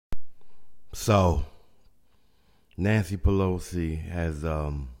So Nancy Pelosi has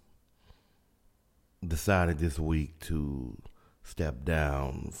decided this week to step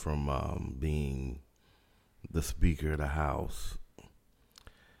down from being the Speaker of the House.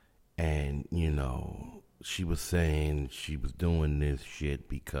 And, she was saying she was doing this shit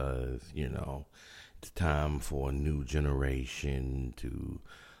because, it's time for a new generation to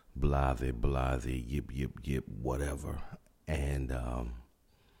blase, yip, whatever. And,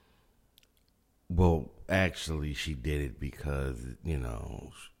 well, actually, she did it because,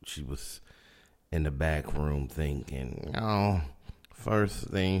 she was in the back room thinking, first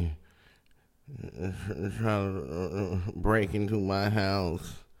thing, try to break into my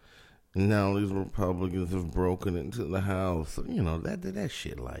house. And now these Republicans have broken into the house. So, that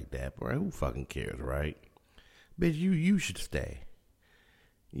shit like that, bro. Who fucking cares, right? Bitch, you should stay.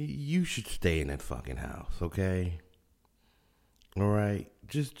 You should stay in that fucking house, okay? All right?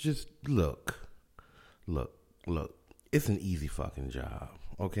 Just look. It's an easy fucking job,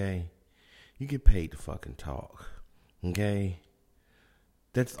 okay? You get paid to fucking talk, okay?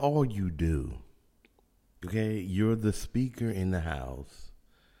 That's all you do, okay? You're the Speaker in the House.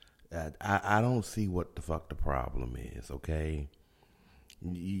 I don't see what the fuck the problem is, okay?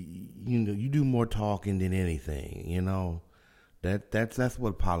 You do more talking than anything, That's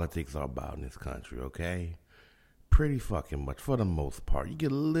what politics are about in this country, okay? Pretty fucking much, for the most part. You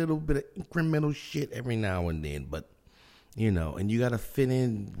get a little bit of incremental shit every now and then, but, and you gotta fit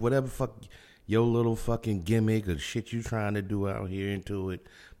in whatever fuck your little fucking gimmick or shit you trying to do out here into it,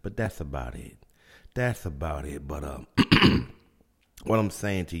 but that's about it. But, what I'm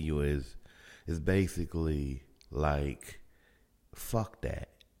saying to you is basically like, fuck that.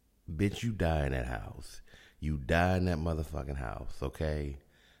 Bitch, you die in that house. You die in that motherfucking house, okay?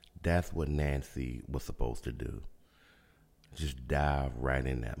 That's what Nancy was supposed to do. Just dive right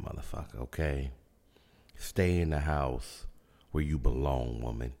in that motherfucker, okay? Stay in the house where you belong,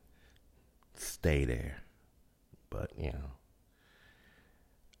 woman. Stay there. But,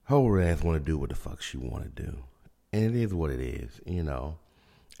 her ass want to do what the fuck she want to do. And it is what it is, And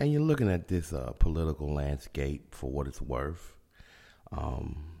you're looking at this political landscape for what it's worth.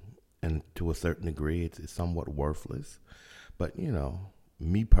 And to a certain degree, it's somewhat worthless. But,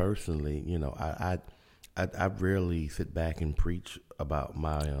 me personally, I rarely sit back and preach about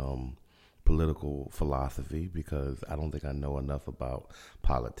my political philosophy because I don't think I know enough about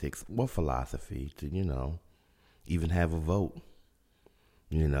politics or philosophy to, even have a vote,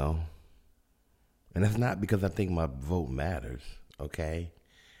 And that's not because I think my vote matters, okay?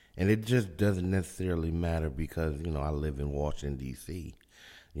 And it just doesn't necessarily matter because, I live in Washington, D.C.,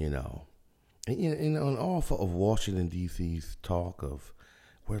 And, and all of Washington, D.C.'s talk of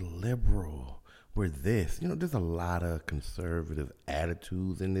we're liberal, we're this. There's a lot of conservative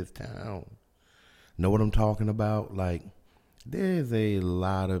attitudes in this town. Know what I'm talking about? Like, there's a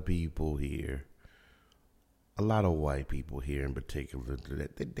lot of people here. A lot of white people here in particular,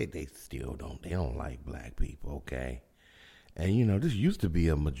 they still don't like black people, okay? And, this used to be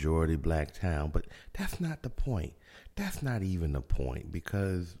a majority black town, but that's not the point. That's not even the point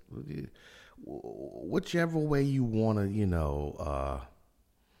because whichever way you want to,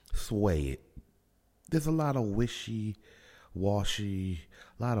 sway it, there's a lot of wishy-washy,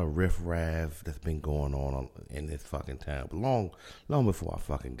 a lot of riff-raff that's been going on in this fucking town long before I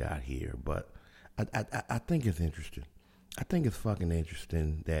fucking got here, but I think it's interesting. I think it's fucking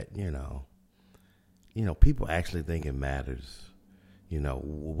interesting that, people actually think it matters,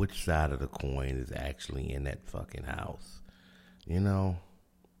 which side of the coin is actually in that fucking house.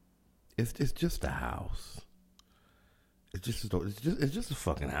 It's just a house. It's just a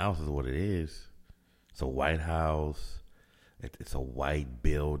fucking house is what it is. It's a White House. It's a white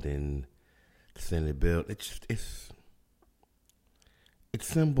building, Senate building. It's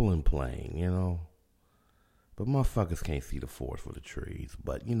simple and plain, But motherfuckers can't see the forest for the trees.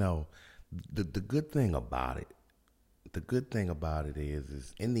 But, the good thing about it,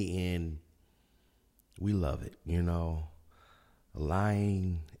 is in the end, we love it,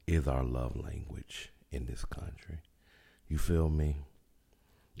 Lying is our love language in this country. You feel me?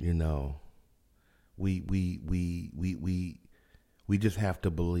 We just have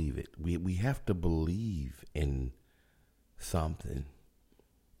to believe it. We have to believe in something.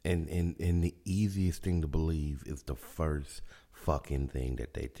 And the easiest thing to believe is the first fucking thing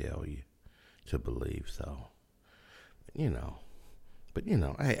that they tell you to believe. So, But,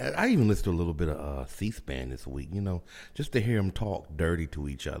 I even listened to a little bit of C-SPAN this week, just to hear them talk dirty to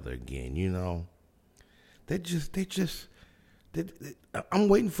each other again, I'm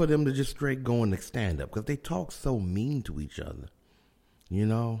waiting for them to just straight go into stand-up because they talk so mean to each other,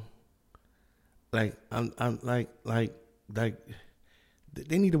 I'm like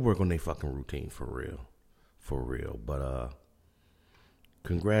they need to work on their fucking routine for real. But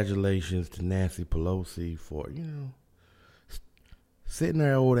congratulations to Nancy Pelosi for sitting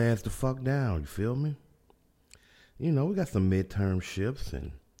their old ass the fuck down. You feel me? We got some midterm shifts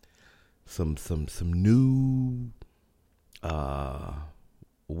and some new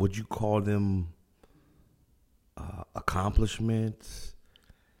would you call them accomplishments?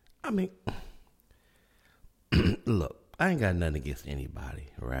 I mean, look, I ain't got nothing against anybody,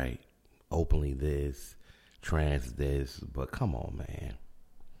 right? Openly this, trans this, but come on, man.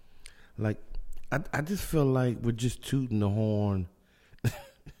 Like, I just feel like we're just tooting the horn.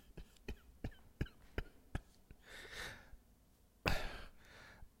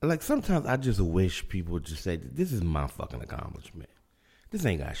 Like, sometimes I just wish people would just say, this is my fucking accomplishment. This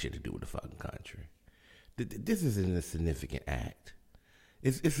ain't got shit to do with the fucking country. This isn't a significant act.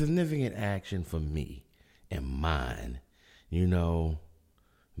 It's a significant action for me and mine. Me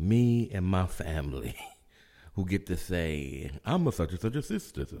and my family who get to say, I'm a such and such a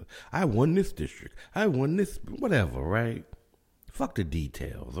sister. I won this district. I won this, whatever, right? Fuck the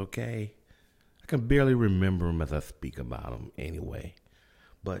details, okay? I can barely remember them as I speak about them anyway.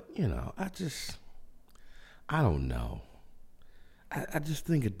 But, I don't know. I just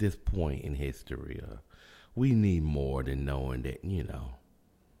think at this point in history, we need more than knowing that,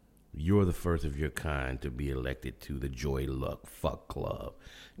 you're the first of your kind to be elected to the Joy Luck Fuck Club.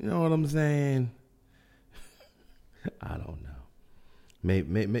 You know what I'm saying? I don't know.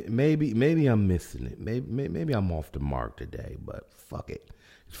 Maybe I'm missing it. Maybe I'm off the mark today, but fuck it.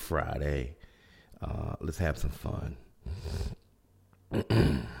 It's Friday. Let's have some fun.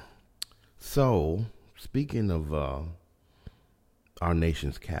 So, speaking of our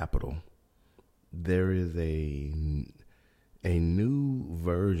nation's capital, there is a new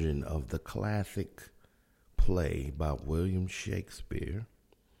version of the classic play by William Shakespeare,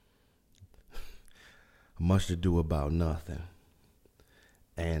 Much Ado About Nothing.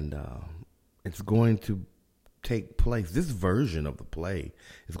 And it's going to take place, this version of the play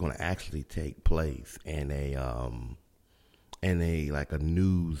is going to actually take place in a like a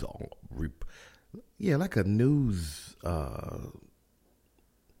news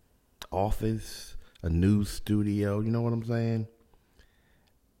office, a news studio, you know what I'm saying?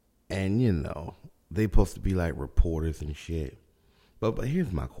 And they supposed to be like reporters and shit. But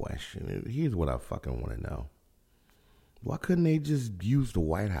here's my question. Here's what I fucking want to know. Why couldn't they just use the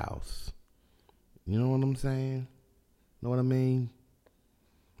White House? You know what I'm saying? Know what I mean?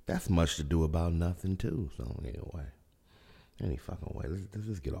 That's much to do about nothing too. So anyway, any fucking way. Let's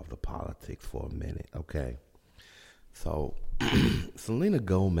just get off the politics for a minute, okay? So Selena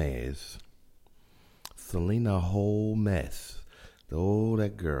Gomez, Selena, a whole mess.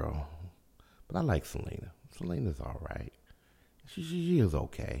 That girl. But I like Selena. Selena's all right. She is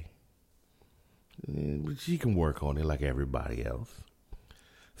okay. But she can work on it like everybody else.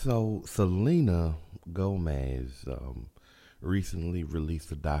 So Selena Gomez recently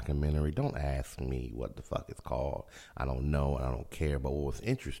released a documentary. Don't ask me what the fuck it's called. I don't know and I don't care. But what was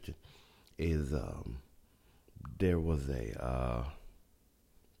interesting is there was a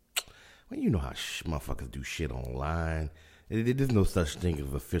you know how motherfuckers do shit online. There's no such thing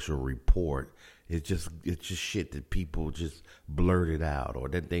as official report. It's just shit that people just blurted out or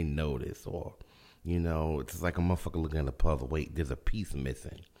that they notice, or it's like a motherfucker looking at a puzzle. Wait, there's a piece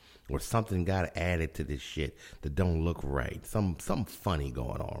missing, or something got added to this shit that don't look right. Something funny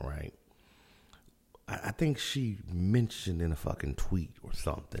going on, right? I think she mentioned in a fucking tweet or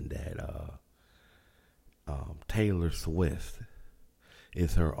something that Taylor Swift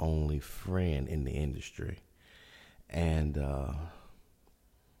is her only friend in the industry. And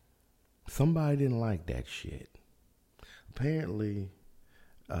somebody didn't like that shit. Apparently,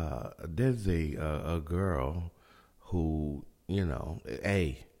 there's a girl who,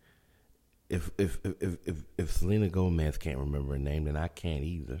 hey, if Selena Gomez can't remember her name, then I can't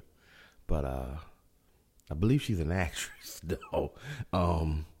either. But I believe she's an actress, though.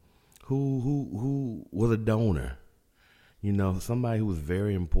 Who was a donor. Somebody who was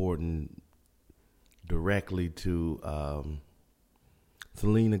very important directly to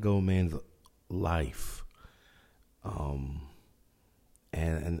Selena Gomez's life.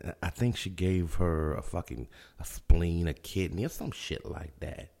 And I think she gave her a spleen, a kidney, or some shit like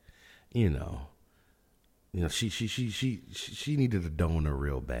that. She needed a donor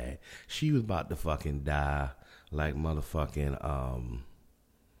real bad. She was about to fucking die like motherfucking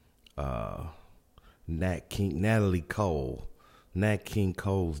Natalie Cole, Nat King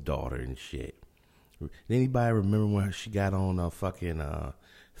Cole's daughter and shit. Anybody remember when she got on fucking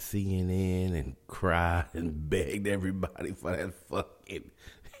CNN and cried and begged everybody for that fucking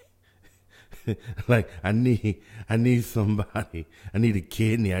like I need somebody. I need a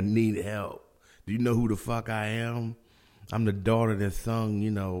kidney. I need help. Do you know who the fuck I am? I'm the daughter that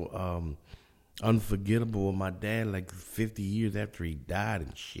sung, Unforgettable with my dad like 50 years after he died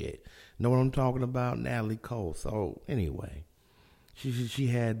and shit. Know what I'm talking about? Natalie Cole. So anyway, she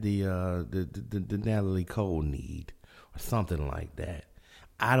had the Natalie Cole need or something like that.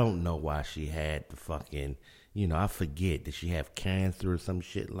 I don't know why she had the fucking, I forget. Did she have cancer or some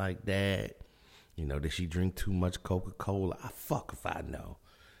shit like that? Did she drink too much Coca-Cola? Fuck if I know.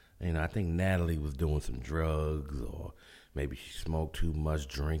 I think Natalie was doing some drugs or maybe she smoked too much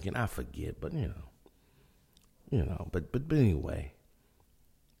drinking. I forget, but but anyway,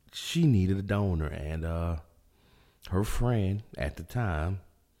 she needed a donor, and her friend at the time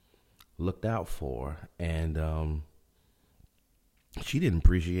looked out for her, and she didn't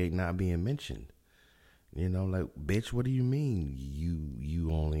appreciate not being mentioned. Like, bitch, what do you mean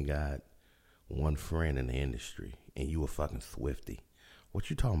you only got one friend in the industry and you a fucking Swiftie? What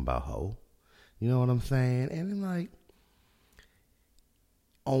you talking about, ho? You know what I'm saying? And then, like,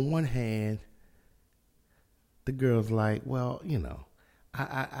 on one hand, the girl's like, well,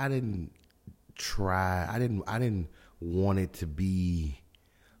 I didn't try. I didn't want it to be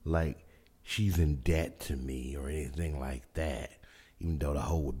like she's in debt to me or anything like that, even though the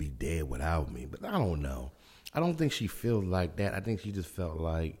hoe would be dead without me. But I don't know. I don't think she feels like that. I think she just felt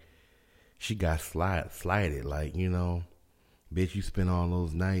like she got slighted. Like, bitch, you spent all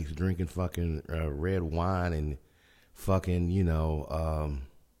those nights drinking fucking red wine and fucking,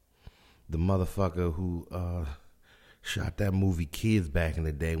 the motherfucker who shot that movie Kids back in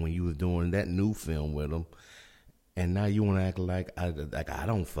the day when you was doing that new film with him. And now you want to act like I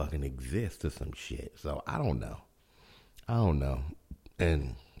don't fucking exist or some shit. So I don't know.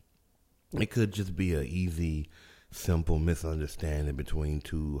 And it could just be a easy, simple misunderstanding between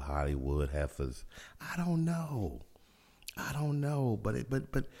two Hollywood heifers. I don't know. But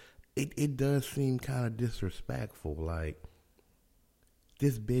it does seem kind of disrespectful. Like,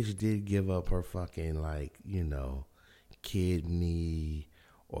 this bitch did give up her fucking, like, kidney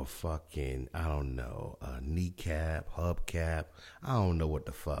or fucking, I don't know, kneecap, hubcap. I don't know what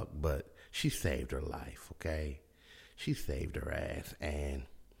the fuck, but she saved her life, okay? She saved her ass, and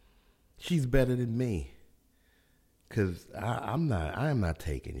she's better than me. Because I am not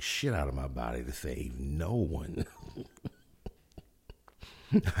taking shit out of my body to save no one.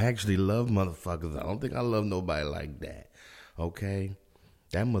 I actually love motherfuckers. I don't think I love nobody like that, okay?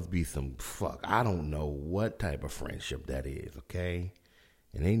 That must be some I don't know what type of friendship that is, okay?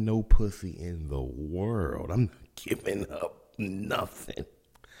 And ain't no pussy in the world. I'm not giving up nothing.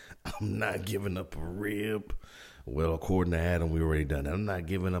 I'm not giving up a rib. Well, according to Adam, we already done that. I'm not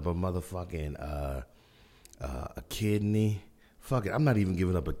giving up a motherfucking a kidney. Fuck it. I'm not even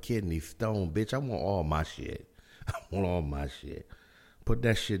giving up a kidney stone, bitch. I want all my shit. I want all my shit. Put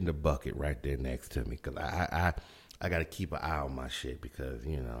that shit in the bucket right there next to me, because I got to keep an eye on my shit, because,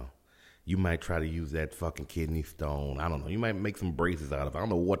 you might try to use that fucking kidney stone. I don't know. You might make some braces out of it. I don't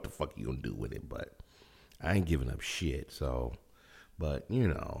know what the fuck you gonna do with it, but I ain't giving up shit. So, but,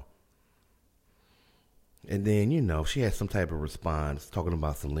 and then, she had some type of response talking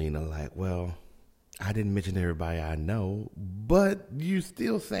about Selena, like, well, I didn't mention everybody I know, but you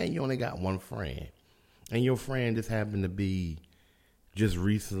still saying you only got one friend. And your friend just happened to be just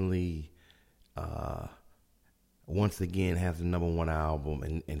recently, once again, has the #1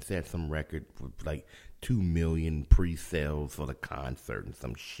 album and set some record with like 2 million pre-sales for the concert and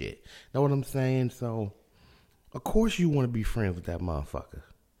some shit. Know what I'm saying? So, of course you want to be friends with that motherfucker.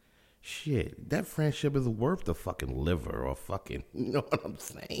 Shit, that friendship is worth the fucking liver or fucking, you know what I'm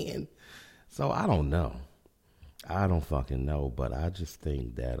saying? So, I don't know. I don't fucking know, but I just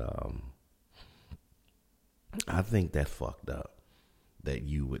think that, I think that's fucked up. That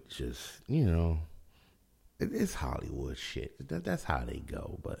you would just, it's Hollywood shit. That's how they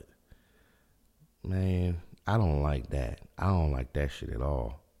go. But, man, I don't like that. I don't like that shit at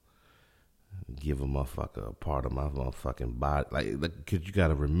all. Give a motherfucker a part of my motherfucking body. Like, because you got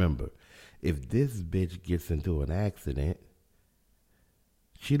to remember, if this bitch gets into an accident,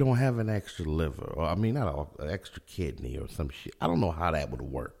 she don't have an extra liver. Or, I mean, not an extra kidney or some shit. I don't know how that would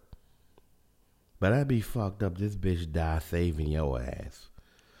work. But that'd be fucked up. This bitch die saving your ass.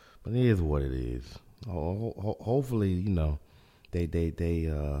 But it is what it is. Hopefully, they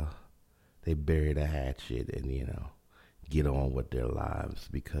bury the hatchet and, get on with their lives,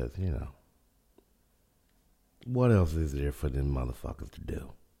 because, what else is there for them motherfuckers to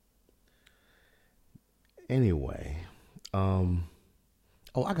do? Anyway,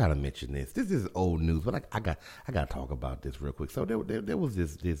 Oh, I gotta mention this. This is old news, but I gotta talk about this real quick. So there was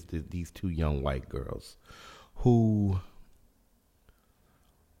these two young white girls who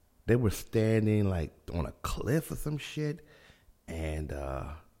they were standing like on a cliff or some shit, and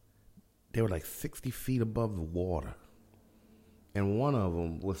they were like 60 feet above the water. And one of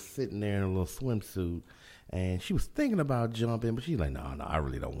them was sitting there in a little swimsuit, and she was thinking about jumping, but she's like, no, I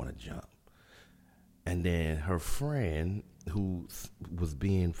really don't want to jump. And then her friend, who was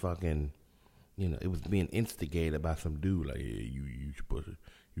being fucking, it was being instigated by some dude, like, yeah, you should push her.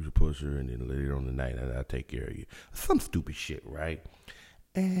 You should push her, and then later on the night, I'll take care of you. Some stupid shit, right?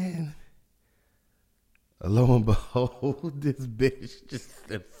 And lo and behold, this bitch just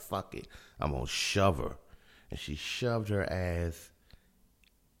said, fuck it, I'm going to shove her. And she shoved her ass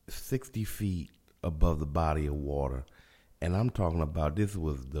 60 feet above the body of water. And I'm talking about, this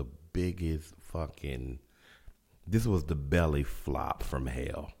was the biggest this was the belly flop from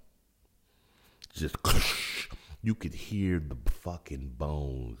hell. Just, you could hear the fucking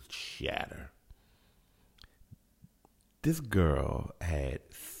bones shatter. This girl had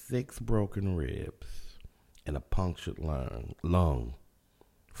 6 broken ribs and a punctured lung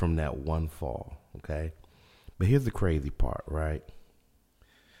from that one fall, okay? But here's the crazy part, right?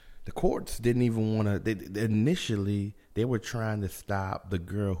 The courts didn't even want to, initially, they were trying to stop the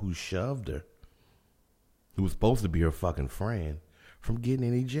girl who shoved her, who was supposed to be her fucking friend, from getting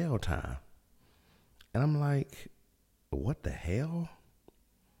any jail time. And I'm like, what the hell?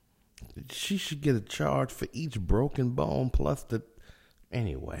 She should get a charge for each broken bone plus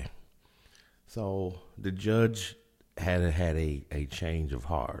anyway. So the judge had a change of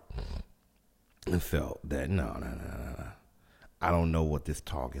heart and felt that no. I don't know what this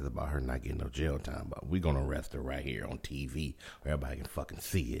talk is about her not getting no jail time, but we're going to arrest her right here on TV where everybody can fucking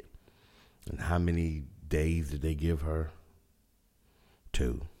see it. And how many days did they give her?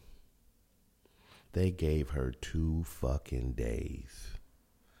 2. They gave her 2 fucking days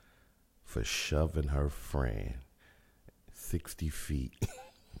for shoving her friend 60 feet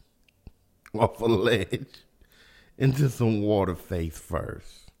off a ledge into some water face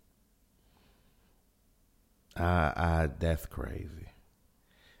first. That's crazy.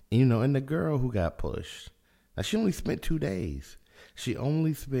 And the girl who got pushed, now she only spent 2 days.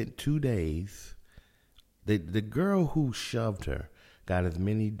 The girl who shoved her got as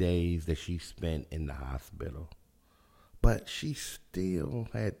many days that she spent in the hospital. But she still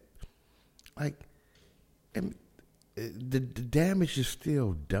had, the damage is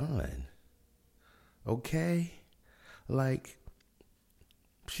still done. Okay?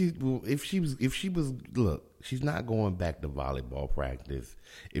 If she was, look, she's not going back to volleyball practice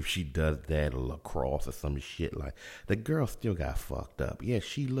if she does that or lacrosse or some shit. Like, the girl still got fucked up. Yeah,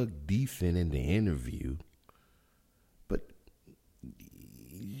 she looked decent in the interview, but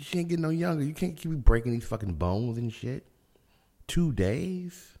she ain't getting no younger. You can't keep breaking these fucking bones and shit. 2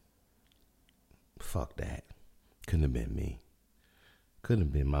 days? Fuck that. Couldn't have been me. Couldn't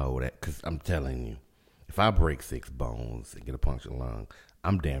have been my old ass. Because I'm telling you, if I break 6 bones and get a punctured lung,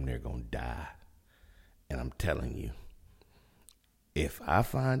 I'm damn near gonna die. And I'm telling you, if I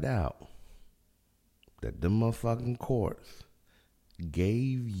find out that the motherfucking courts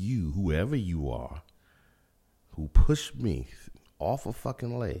gave you, whoever you are, who pushed me off a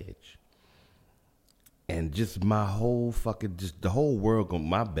fucking ledge, and just my whole fucking, just the whole world gonna,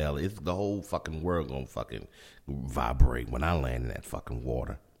 my belly, it's the whole fucking world gonna fucking vibrate when I land in that fucking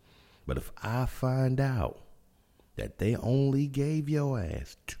water. But if I find out that they only gave your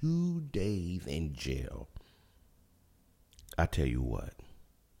ass 2 days in jail, I tell you what,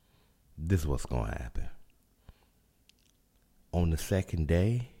 this is what's gonna happen. On the second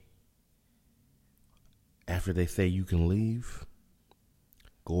day, after they say you can leave,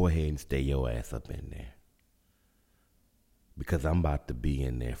 go ahead and stay your ass up in there. Because I'm about to be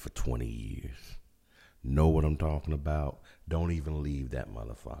in there for 20 years. Know what I'm talking about? Don't even leave that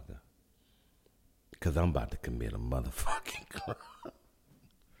motherfucker. Because I'm about to commit a motherfucking crime.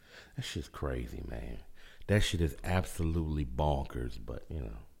 That shit's crazy, man. That shit is absolutely bonkers, but,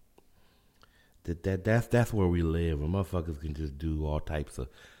 that's where we live. And motherfuckers can just do all types of...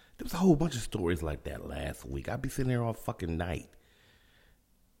 There was a whole bunch of stories like that last week. I'd be sitting there all fucking night.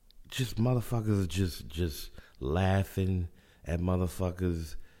 Just motherfuckers just laughing at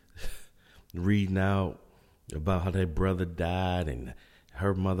motherfuckers reading out about how their brother died and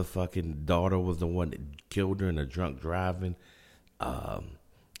her motherfucking daughter was the one that killed her in a drunk driving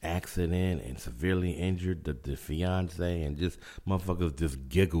accident and severely injured the fiance, and just motherfuckers just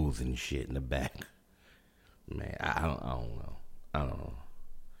giggles and shit in the back. Man, I don't know.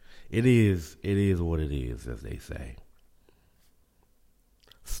 It is what it is, as they say.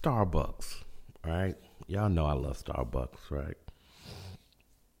 Starbucks, right? Y'all know I love Starbucks, right?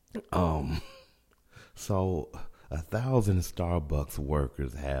 So 1,000 Starbucks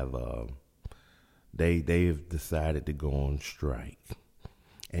workers have they've decided to go on strike,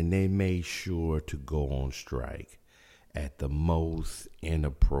 and they made sure to go on strike at the most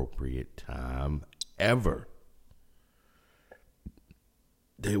inappropriate time ever.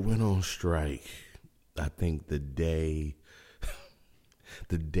 They went on strike, I think the day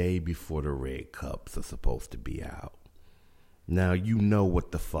before the red cups are supposed to be out. Now you know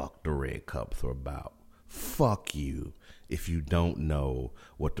what the fuck the red cups are about. Fuck you if you don't know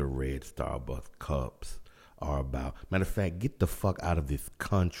what the red Starbucks cups are about. Matter of fact, get the fuck out of this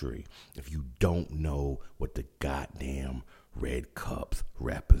country if you don't know what the goddamn red cups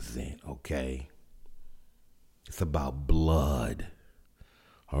represent, okay? It's about blood,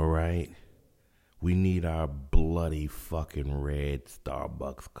 all right? We need our bloody fucking red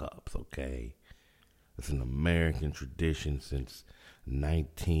Starbucks cups, okay? It's an American tradition since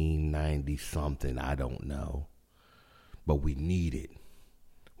 1990 something, I don't know. But we need it.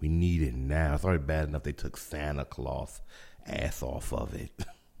 We need it now. It's already bad enough they took Santa Claus ass off of it.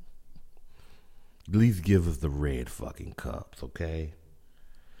 At least give us the red fucking cups, okay?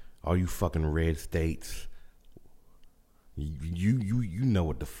 All you fucking red states, you know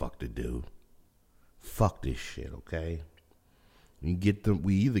what the fuck to do. Fuck this shit, okay?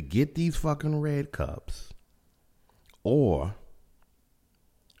 We either get these fucking red cups, or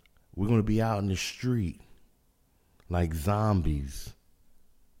we're gonna be out in the street like zombies,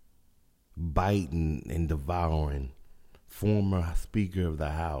 biting and devouring former Speaker of the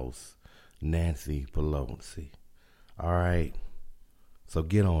House, Nancy Pelosi. All right? So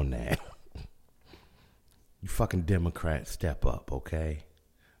get on that. You fucking Democrats, step up, okay?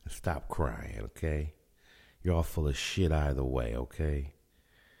 And stop crying, okay? You're all full of shit either way, okay?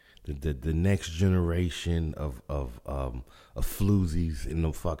 The next generation of floozies in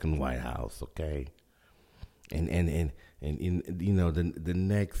the fucking White House, okay? And you know the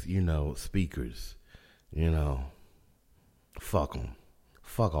next, you know, speakers, you know, fuck them,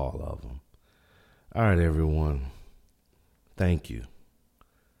 fuck all of them. All right, everyone. Thank you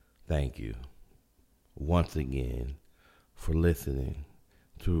once again for listening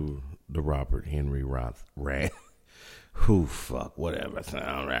to the Robert Henry rant. Who fuck whatever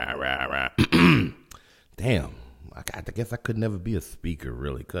sound right. Damn, I guess I could never be a speaker,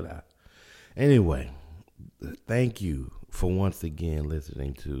 really, could I? Anyway, thank you for once again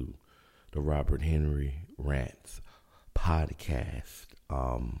listening to the Robert Henry Rants podcast.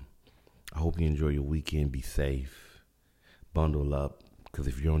 I hope you enjoy your weekend. Be safe. Bundle up, because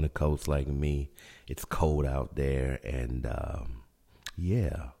if you're on the coast like me, it's cold out there. And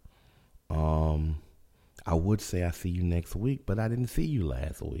yeah, I would say I see you next week, but I didn't see you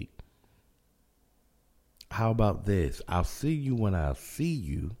last week. How about this? I'll see you when I see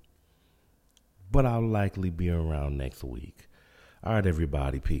you, but I'll likely be around next week. All right,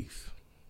 everybody. Peace.